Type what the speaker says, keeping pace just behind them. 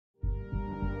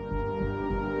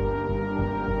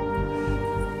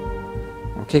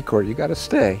Okay, Corey, you got to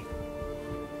stay.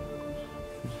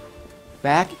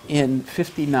 Back in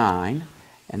 59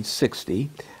 and 60,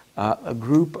 a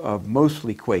group of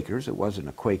mostly Quakers, it wasn't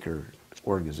a Quaker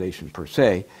organization per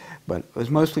se, but it was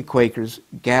mostly Quakers,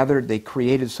 gathered. They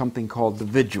created something called the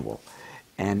Vigil,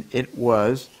 and it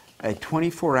was a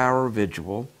 24-hour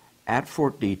vigil at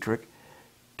Fort Detrick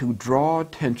to draw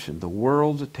attention, the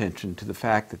world's attention, to the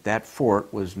fact that that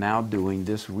fort was now doing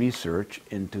this research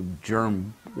into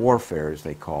germ warfare, as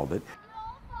they called it.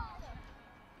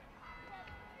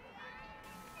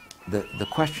 The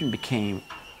question became,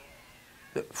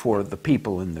 for the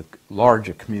people in the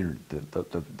larger community,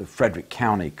 the Frederick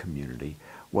County community,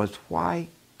 was why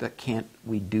can't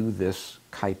we do this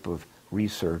type of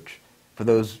research? For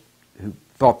those who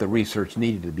thought the research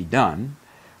needed to be done,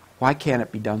 why can't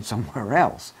it be done somewhere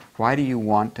else? Why do you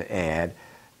want to add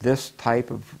this type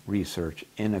of research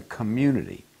in a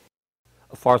community?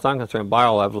 As far as I'm concerned,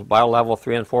 Biolabs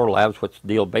 3 and 4 labs, which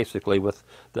deal basically with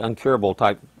the incurable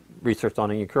type research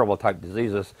on incurable type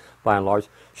diseases, by and large,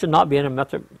 should not be in a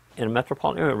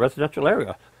metropolitan area, residential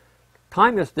area.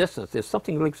 Time is distance. If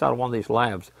something leaks out of one of these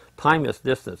labs, time is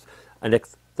distance. And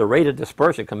the rate of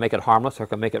dispersion can make it harmless or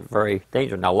can make it very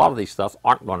dangerous. Now, a lot of these stuff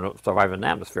aren't going to survive in the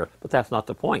atmosphere, but that's not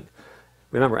the point.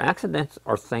 Remember, accidents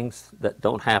are things that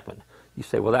don't happen. You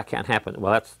say, well, that can't happen.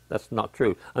 Well, that's not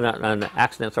true. And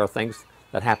accidents are things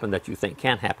that happen that you think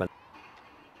can happen.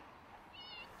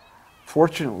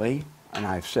 Fortunately, and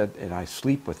I've said, and I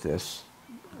sleep with this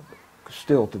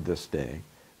still to this day,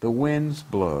 the winds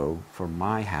blow from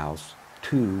my house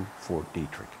to Fort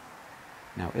Detrick.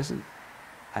 Now,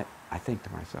 I think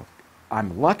to myself,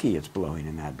 I'm lucky it's blowing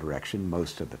in that direction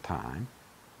most of the time,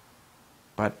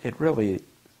 but it really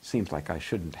seems like I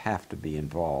shouldn't have to be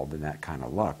involved in that kind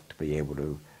of luck to be able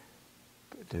to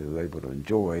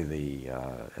enjoy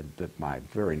my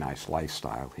very nice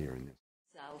lifestyle here.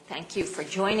 So thank you for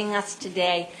joining us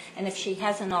today, and if she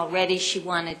hasn't already, she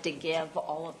wanted to give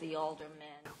all of the aldermen.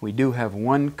 We do have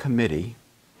one committee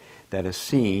that is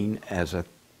seen as a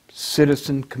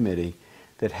citizen committee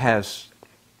that has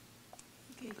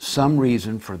some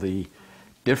reason for the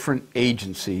different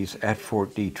agencies at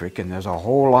Fort Detrick, and there's a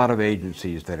whole lot of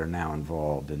agencies that are now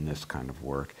involved in this kind of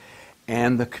work,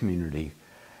 and the community.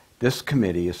 This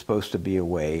committee is supposed to be a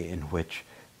way in which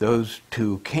those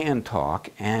two can talk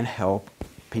and help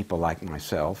people like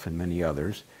myself and many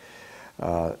others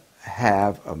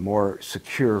have a more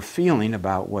secure feeling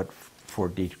about what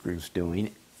Fort Detrick is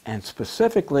doing, and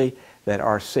specifically that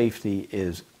our safety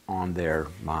is on their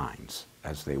minds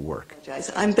as they work.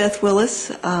 I'm Beth Willis,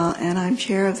 and I'm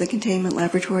chair of the Containment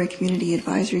Laboratory Community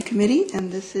Advisory Committee,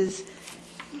 and this is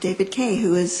David Kay,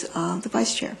 who is the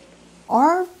vice chair.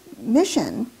 Our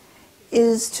mission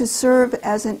is to serve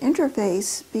as an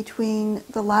interface between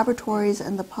the laboratories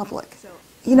and the public.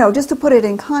 You know, just to put it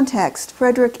in context,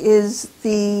 Frederick is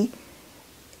the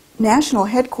national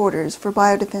headquarters for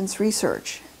biodefense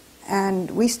research,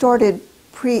 and we started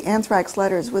pre-anthrax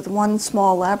letters with one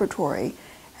small laboratory,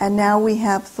 and now we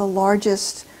have the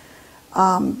largest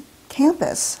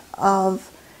campus of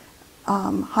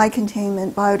high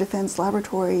containment biodefense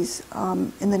laboratories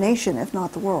in the nation, if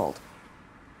not the world.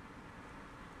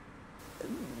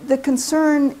 The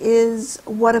concern is,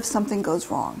 what if something goes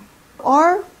wrong?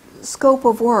 Our scope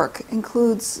of work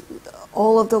includes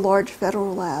all of the large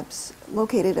federal labs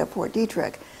located at Fort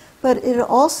Detrick, but it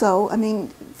also, I mean,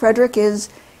 Frederick is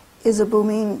a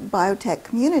booming biotech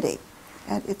community,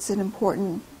 and it's an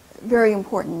important, very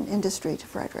important industry to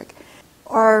Frederick.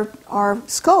 Our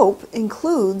scope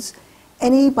includes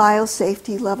any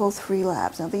biosafety level 3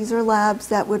 labs. Now, these are labs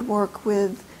that would work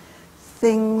with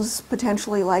things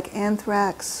potentially like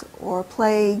anthrax or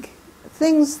plague,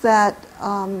 things that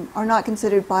are not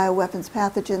considered bioweapons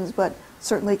pathogens, but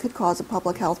certainly could cause a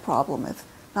public health problem if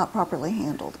not properly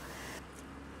handled.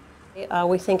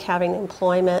 We think having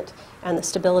employment and the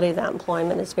stability of that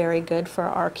employment is very good for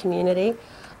our community.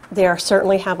 There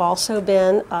certainly have also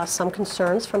been some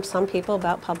concerns from some people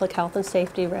about public health and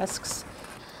safety risks.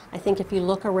 I think if you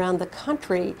look around the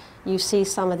country, you see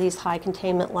some of these high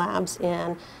containment labs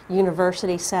in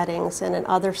university settings and in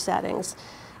other settings.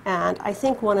 And I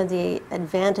think one of the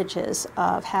advantages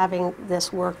of having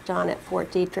this work done at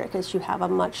Fort Detrick is you have a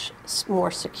much more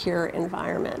secure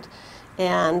environment.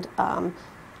 And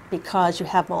because you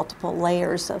have multiple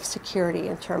layers of security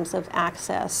in terms of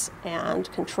access and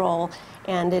control,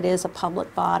 and it is a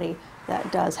public body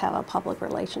that does have a public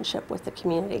relationship with the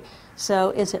community. So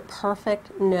is it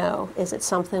perfect? No. Is it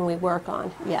something we work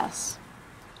on? Yes.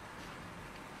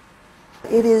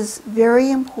 It is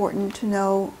very important to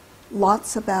know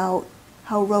lots about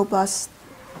how robust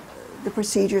the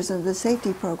procedures and the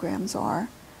safety programs are.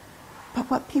 But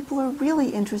what people are really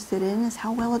interested in is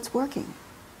how well it's working.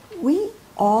 We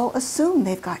all assume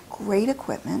they've got great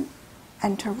equipment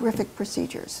and terrific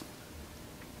procedures.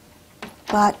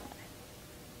 But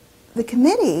the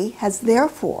committee has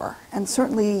therefore, and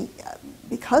certainly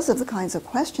because of the kinds of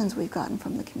questions we've gotten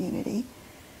from the community,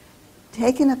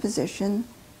 taken a position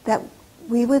that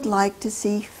we would like to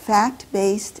see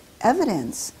fact-based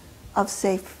evidence of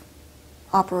safe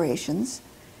operations,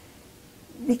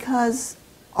 because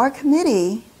our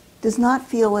committee does not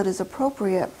feel it is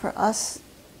appropriate for us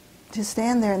to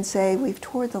stand there and say, we've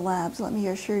toured the labs, let me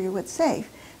assure you it's safe.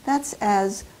 That's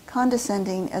as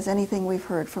condescending as anything we've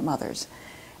heard from others,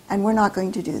 and we're not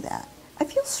going to do that. I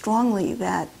feel strongly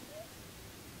that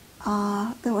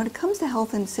when it comes to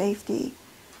health and safety,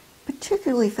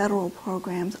 particularly federal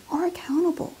programs, are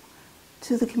accountable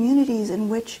to the communities in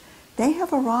which they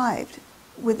have arrived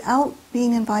without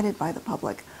being invited by the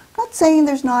public. I'm not saying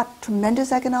there's not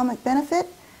tremendous economic benefit,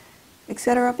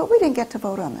 etc., but we didn't get to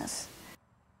vote on this.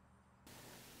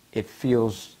 It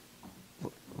feels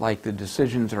like the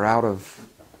decisions are out of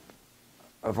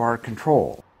our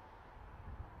control.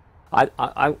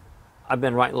 I've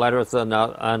been writing letters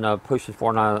and pushing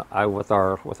for with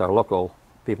our local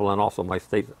people and also my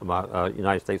state,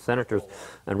 United States senators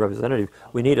and representatives.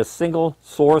 We need a single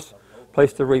source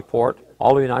place to report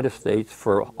all the United States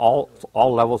for all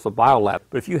levels of biolabs.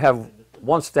 But if you have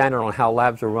one standard on how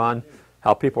labs are run,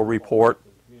 how people report,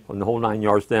 from the whole 9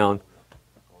 yards down,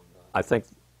 I think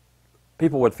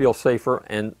people would feel safer,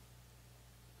 and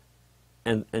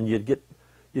you'd get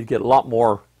a lot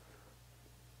more.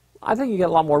 I think you get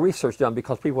a lot more research done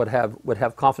because people would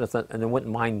have confidence and they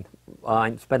wouldn't mind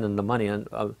spending the money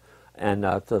to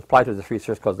apply to this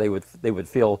research, because they would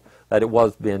feel that it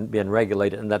was being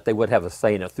regulated and that they would have a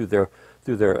say in it through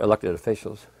their elected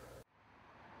officials.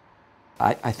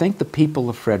 I think the people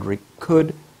of Frederick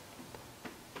could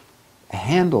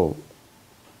handle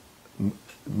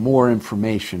more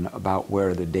information about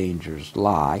where the dangers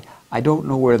lie. I don't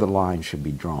know where the line should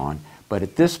be drawn, but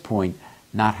at this point,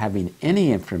 not having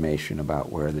any information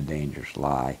about where the dangers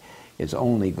lie is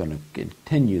only going to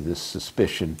continue this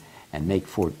suspicion and make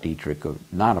Fort Detrick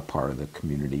not a part of the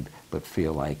community, but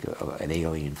feel like an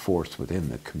alien force within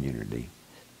the community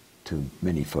to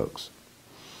many folks.